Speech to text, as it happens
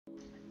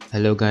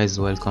Hello guys,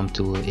 welcome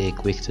to a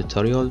quick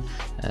tutorial.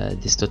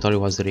 This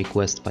tutorial was a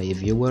request by a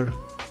viewer.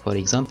 For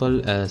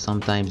example,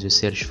 sometimes you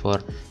search for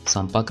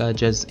some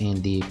packages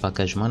in the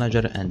package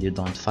manager and you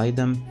don't find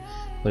them.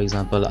 For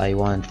example, I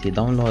want to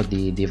download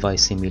the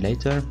device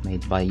simulator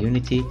made by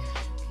Unity,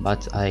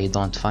 but I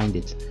don't find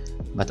it.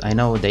 But I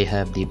know they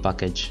have the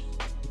package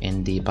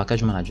in the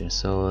package manager.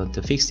 So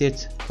to fix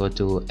it, go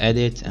to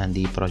edit and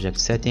the project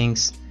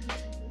settings.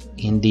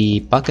 In the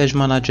package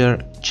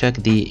manager, check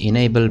the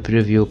enable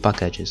preview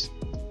packages.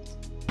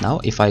 Now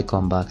if I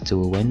come back to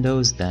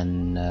Windows,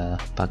 then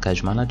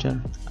package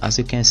manager, as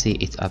you can see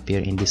it appear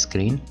in the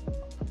screen.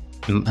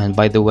 And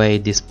by the way,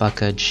 this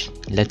package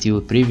let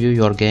you preview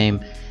your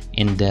game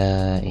in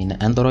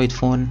Android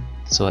phone.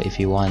 So if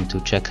you want to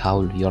check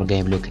how your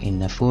game look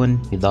in a phone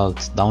without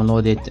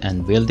download it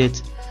and build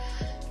it,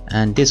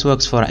 and this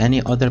works for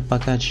any other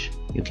package.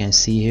 You can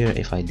see here,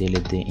 if I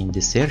delete in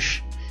the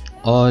search,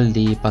 all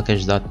the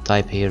package that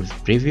type here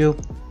preview,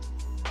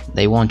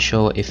 they won't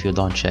show if you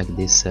don't check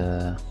this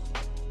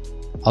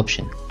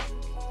option.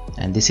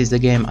 And this is the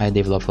game I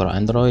developed for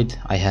Android.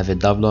 I have a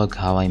devlog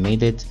how I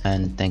made it,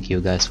 and thank you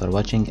guys for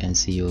watching and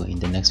see you in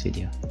the next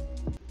video.